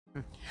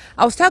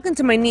I was talking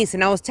to my niece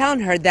and I was telling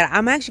her that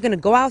I'm actually going to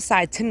go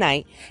outside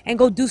tonight and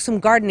go do some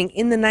gardening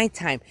in the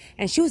nighttime.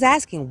 And she was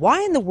asking,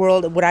 why in the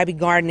world would I be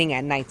gardening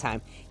at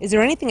nighttime? Is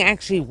there anything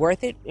actually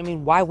worth it? I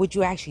mean, why would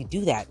you actually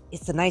do that?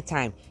 It's the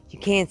nighttime. You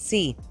can't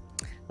see.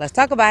 Let's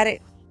talk about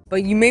it.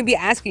 But you may be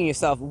asking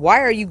yourself, why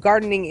are you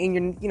gardening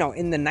in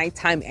in the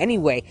nighttime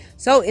anyway?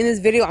 So in this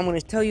video, I'm going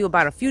to tell you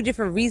about a few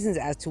different reasons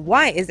as to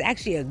why it's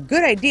actually a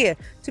good idea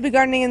to be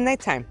gardening in the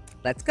nighttime.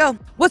 Let's go.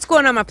 What's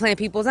going on, my plant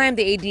peoples? I am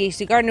the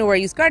ADHD gardener, where I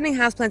use gardening,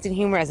 houseplants, and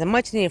humor as a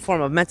much needed form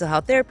of mental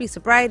health therapy,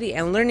 sobriety,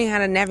 and learning how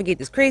to navigate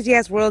this crazy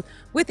ass world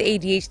with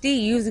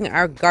ADHD using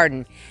our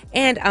garden.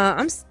 And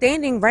I'm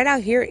standing right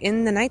out here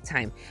in the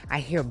nighttime. I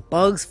hear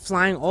bugs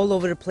flying all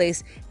over the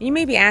place, and you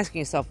may be asking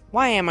yourself,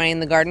 why am I in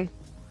the garden?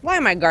 Why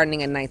am I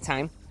gardening at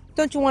nighttime?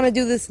 Don't you want to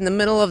do this in the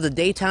middle of the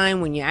daytime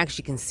when you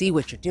actually can see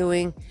what you're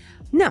doing?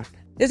 No.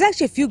 There's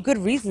actually a few good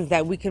reasons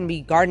that we can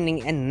be gardening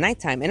in the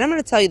nighttime, and I'm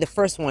going to tell you the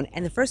first one,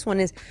 and the first one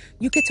is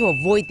you get to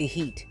avoid the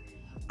heat.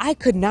 I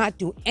could not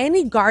do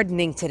any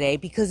gardening today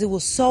because it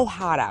was so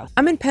hot out.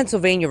 I'm in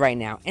Pennsylvania right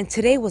now, and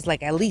today was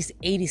like at least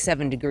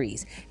 87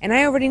 degrees, and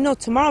I already know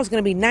tomorrow's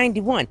going to be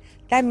 91.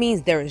 That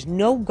means there is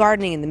no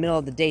gardening in the middle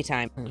of the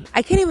daytime.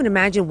 I can't even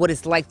imagine what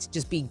it's like to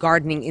just be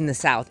gardening in the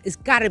South. It's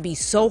got to be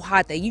so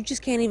hot that you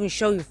just can't even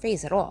show your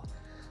face at all.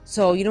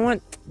 So you know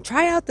what?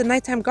 Try out the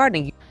nighttime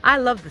gardening. I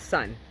love the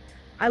sun.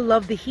 I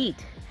love the heat.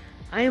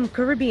 I am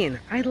Caribbean.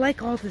 I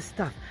like all this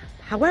stuff.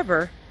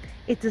 However,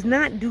 it does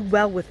not do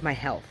well with my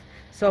health.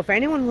 So for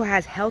anyone who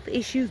has health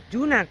issues,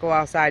 do not go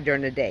outside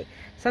during the day.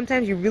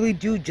 Sometimes you really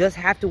do just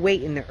have to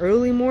wait in the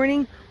early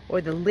morning or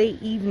the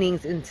late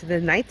evenings into the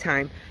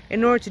nighttime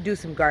in order to do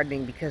some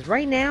gardening, because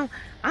right now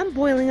I'm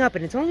boiling up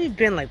and it's only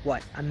been like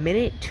what, a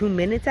minute, 2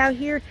 minutes out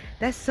here.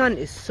 That sun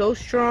is so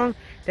strong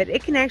that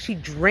it can actually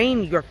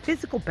drain your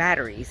physical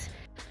batteries.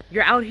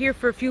 You're out here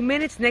for a few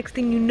minutes, next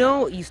thing you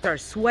know, you start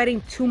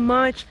sweating too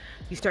much,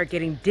 you start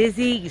getting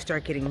dizzy, you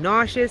start getting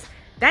nauseous.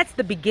 That's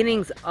the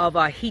beginnings of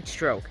a heat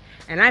stroke.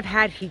 And I've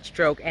had heat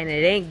stroke and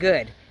it ain't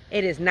good.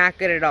 It is not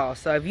good at all.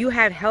 So if you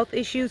have health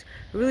issues,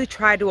 really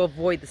try to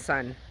avoid the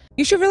sun.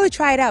 You should really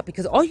try it out,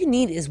 because all you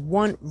need is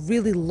one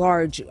really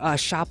large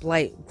shop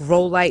light,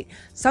 grow light,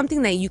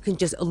 something that you can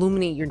just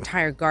illuminate your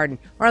entire garden,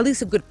 or at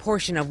least a good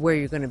portion of where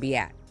you're going to be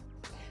at.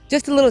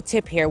 Just a little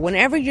tip here,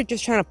 whenever you're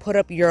just trying to put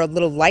up your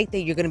little light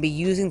that you're going to be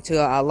using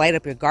to light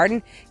up your garden,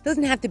 it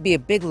doesn't have to be a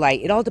big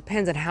light. It all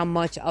depends on how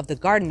much of the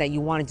garden that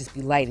you want to just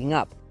be lighting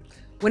up.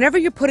 Whenever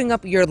you're putting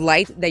up your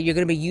light that you're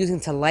going to be using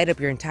to light up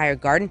your entire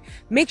garden,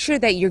 make sure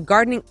that you're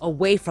gardening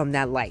away from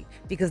that light,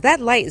 because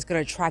that light is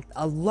going to attract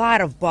a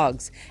lot of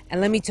bugs.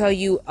 And let me tell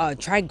you,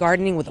 try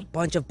gardening with a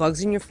bunch of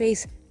bugs in your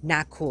face.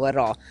 Not cool at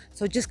all.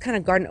 So just kind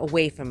of garden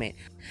away from it.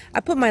 I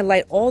put my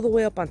light all the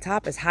way up on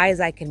top as high as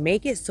I can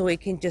make it, so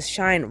it can just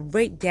shine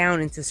right down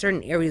into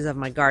certain areas of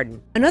my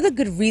garden. Another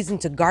good reason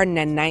to garden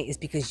at night is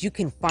because you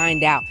can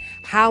find out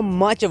how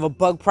much of a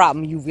bug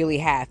problem you really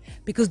have.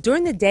 Because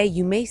during the day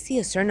you may see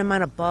a certain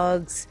amount of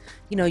bugs,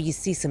 you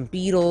see some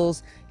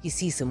beetles, you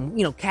see some,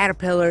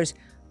 caterpillars.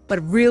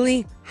 But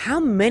really, how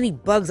many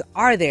bugs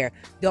are there?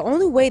 The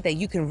only way that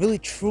you can really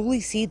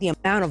truly see the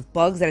amount of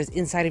bugs that is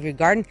inside of your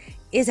garden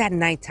is at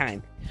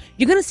nighttime.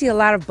 You're going to see a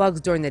lot of bugs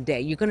during the day.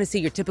 You're going to see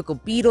your typical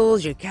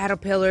beetles, your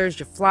caterpillars,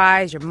 your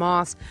flies, your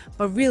moths.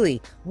 But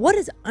really, what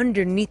is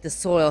underneath the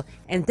soil,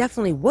 and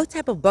definitely what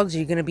type of bugs are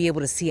you going to be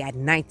able to see at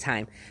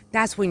nighttime?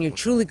 That's when you're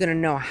truly going to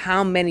know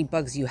how many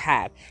bugs you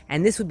have.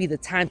 And this would be the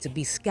time to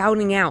be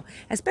scouting out,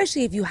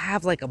 especially if you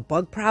have like a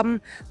bug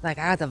problem, like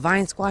I got the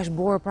vine squash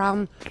borer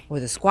problem or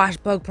the squash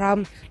bug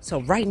problem.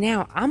 So right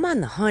now, I'm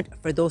on the hunt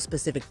for those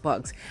specific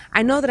bugs.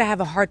 I know that I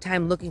have a hard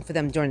time looking for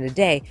them during the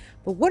day,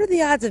 but what are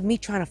the odds of me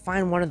trying to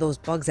find one of those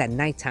bugs at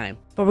nighttime?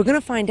 But we're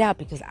gonna find out,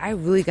 because I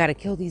really gotta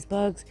kill these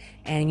bugs,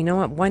 and you know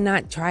what, why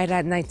not try it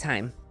at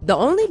nighttime? The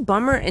only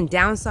bummer and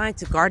downside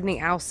to gardening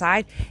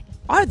outside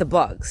are the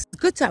bugs.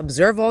 It's good to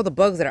observe all the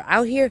bugs that are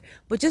out here,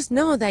 but just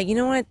know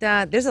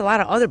that, there's a lot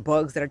of other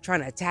bugs that are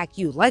trying to attack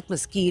you, like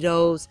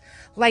mosquitoes,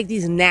 like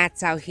these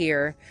gnats out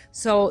here.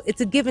 So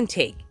it's a give and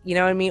take, you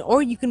know what I mean?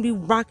 Or you can be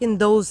rocking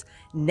those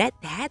net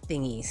hat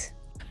thingies.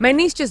 My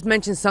niece just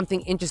mentioned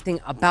something interesting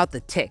about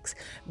the ticks.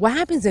 What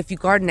happens if you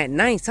garden at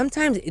night?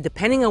 Sometimes,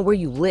 depending on where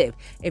you live,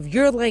 if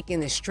you're like in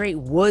the straight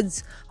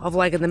woods of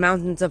like in the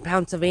mountains of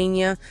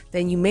Pennsylvania,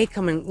 then you may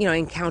come and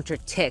encounter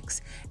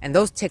ticks, and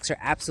those ticks are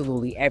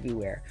absolutely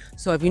everywhere.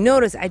 So if you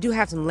notice, I do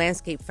have some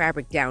landscape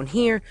fabric down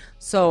here,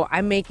 so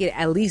I make it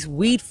at least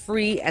weed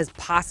free as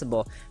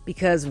possible,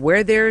 because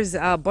where there's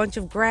a bunch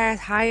of grass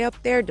high up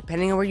there,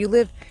 depending on where you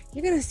live,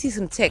 you're gonna see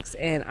some ticks,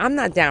 and I'm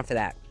not down for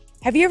that.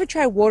 Have you ever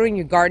tried watering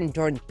your garden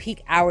during the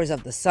peak hours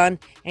of the sun,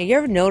 and you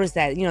ever notice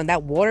that,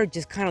 that water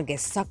just kind of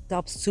gets sucked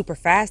up super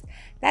fast?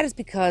 That is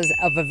because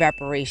of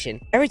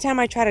evaporation. Every time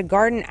I try to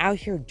garden out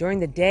here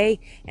during the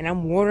day and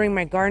I'm watering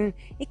my garden,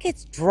 it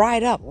gets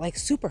dried up like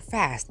super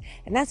fast.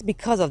 And that's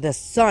because of the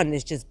sun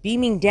is just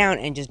beaming down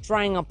and just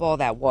drying up all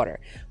that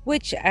water.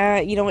 which,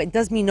 it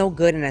does me no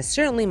good, and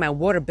certainly my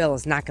water bill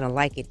is not going to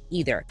like it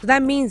either. So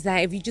that means that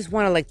if you just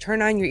want to like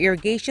turn on your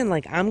irrigation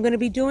like I'm going to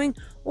be doing,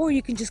 or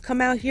you can just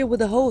come out here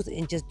with a hose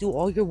and just do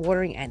all your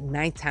watering at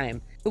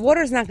nighttime. The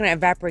water is not going to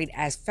evaporate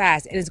as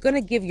fast, and it's going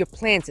to give your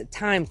plants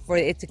time for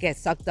it to get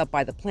sucked up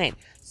by the plant.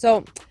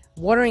 So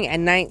watering at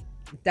night,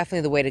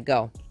 definitely the way to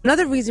go.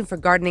 Another reason for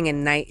gardening at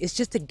night is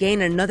just to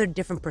gain another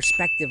different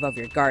perspective of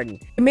your garden.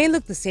 It may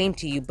look the same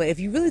to you, but if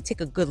you really take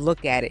a good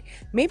look at it,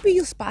 maybe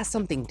you'll spot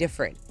something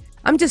different.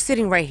 I'm just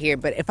sitting right here,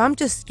 but if I'm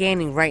just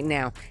scanning right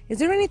now, is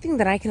there anything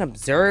that I can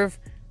observe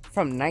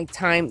from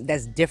nighttime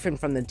that's different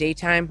from the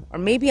daytime? Or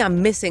maybe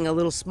I'm missing a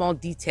little small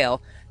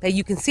detail that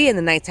you can see in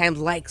the nighttime,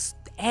 like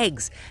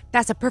eggs.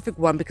 That's a perfect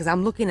one because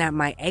I'm looking at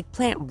my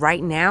eggplant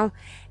right now,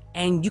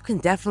 and you can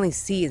definitely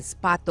see and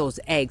spot those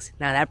eggs.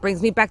 Now that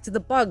brings me back to the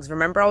bugs.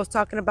 Remember I was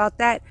talking about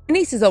that? My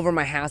niece is over at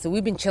my house and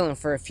we've been chilling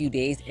for a few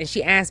days, and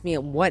she asked me,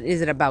 what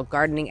is it about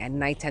gardening at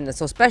nighttime that's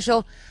so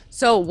special?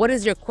 So what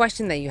is your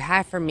question that you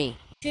have for me?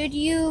 Should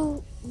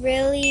you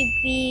really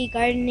be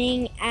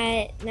gardening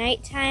at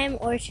nighttime,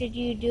 or should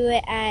you do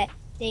it at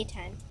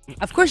daytime?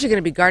 Of course you're going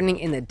to be gardening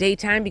in the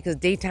daytime because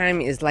daytime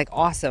is like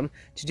awesome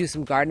to do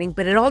some gardening,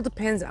 but it all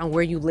depends on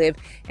where you live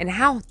and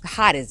how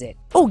hot is it.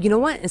 Oh, you know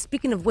what? And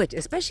speaking of which,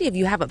 especially if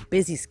you have a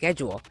busy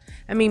schedule,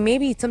 I mean,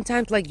 maybe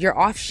sometimes like your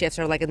off shifts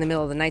are like in the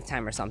middle of the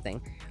nighttime or something,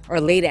 or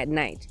late at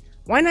night.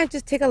 Why not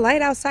just take a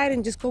light outside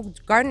and just go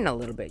garden a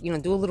little bit,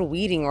 do a little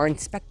weeding or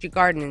inspect your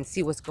garden and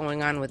see what's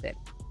going on with it.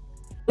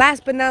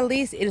 Last but not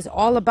least, it is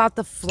all about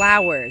the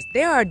flowers.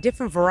 There are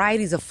different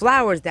varieties of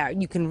flowers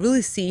that you can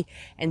really see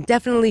and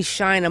definitely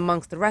shine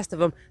amongst the rest of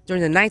them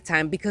during the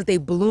nighttime because they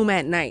bloom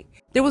at night.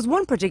 There was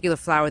one particular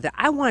flower that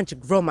I wanted to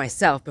grow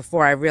myself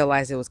before I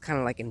realized it was kind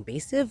of like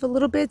invasive a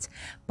little bit,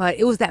 but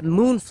it was that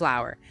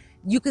moonflower.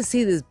 You can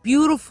see this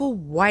beautiful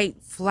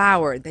white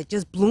flower that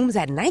just blooms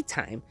at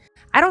nighttime.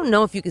 I don't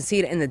know if you can see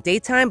it in the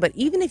daytime, but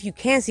even if you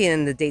can see it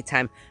in the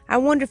daytime, I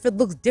wonder if it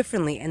looks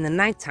differently in the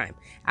nighttime.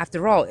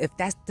 After all, if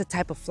that's the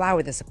type of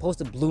flower that's supposed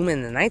to bloom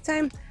in the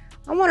nighttime,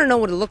 I want to know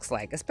what it looks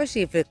like,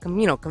 especially if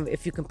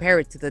if you compare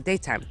it to the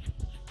daytime.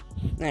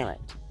 All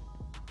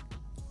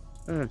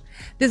right.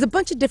 There's a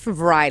bunch of different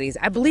varieties.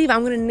 I believe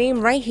I'm going to name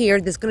right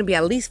here, there's going to be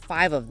at least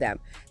 5 of them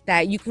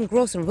that you can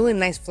grow some really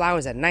nice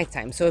flowers at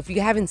nighttime. So if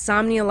you have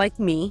insomnia like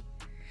me,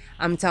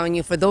 I'm telling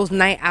you, for those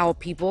night owl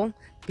people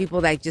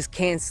that just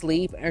can't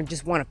sleep or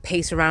just want to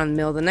pace around in the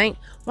middle of the night,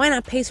 why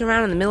not pace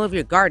around in the middle of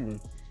your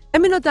garden?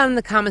 Let me know down in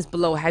the comments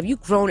below, have you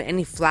grown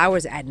any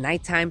flowers at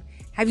nighttime?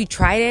 Have you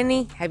tried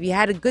any? Have you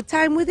had a good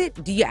time with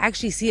it? Do you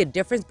actually see a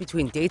difference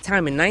between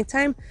daytime and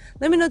nighttime?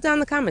 Let me know down in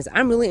the comments.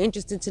 I'm really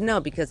interested to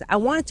know because I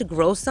wanted to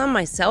grow some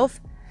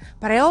myself,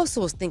 but I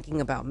also was thinking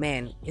about,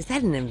 man, is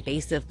that an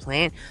invasive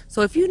plant?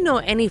 So if you know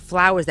any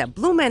flowers that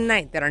bloom at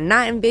night that are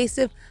not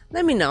invasive,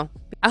 let me know.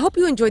 I hope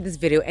you enjoyed this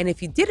video, and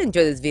if you did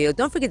enjoy this video,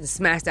 don't forget to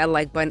smash that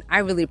like button. I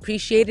really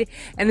appreciate it.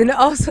 And then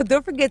also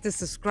don't forget to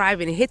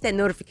subscribe and hit that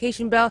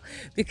notification bell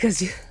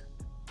because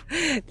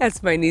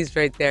that's my niece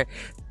right there.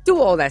 Do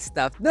all that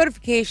stuff,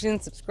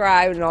 notifications,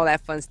 subscribe, and all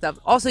that fun stuff.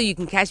 Also, you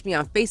can catch me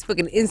on Facebook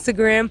and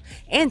Instagram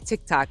and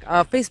TikTok.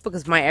 Facebook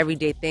is my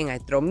everyday thing. I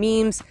throw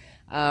memes,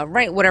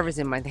 write whatever's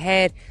in my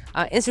head.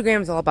 Instagram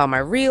is all about my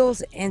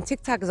reels, and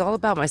TikTok is all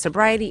about my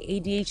sobriety,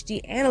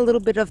 ADHD, and a little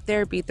bit of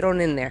therapy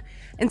thrown in there.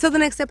 Until the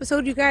next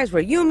episode, you guys,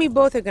 where you and me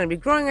both are going to be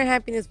growing our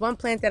happiness one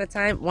plant at a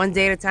time, one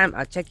day at a time.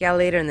 I'll check y'all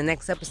later in the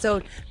next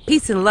episode.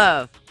 Peace and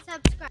love.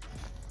 Subscribe.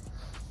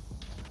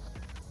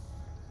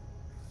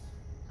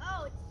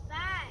 Oh, it's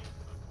bag.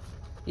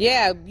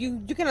 Yeah,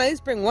 you can at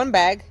least bring one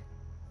bag.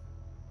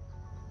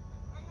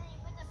 And then you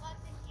put the bugs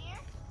in here?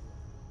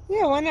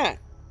 Yeah, why not?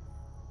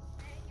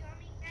 You want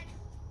me to catch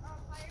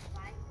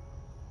fireflies?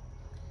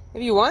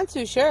 If you want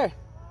to, sure.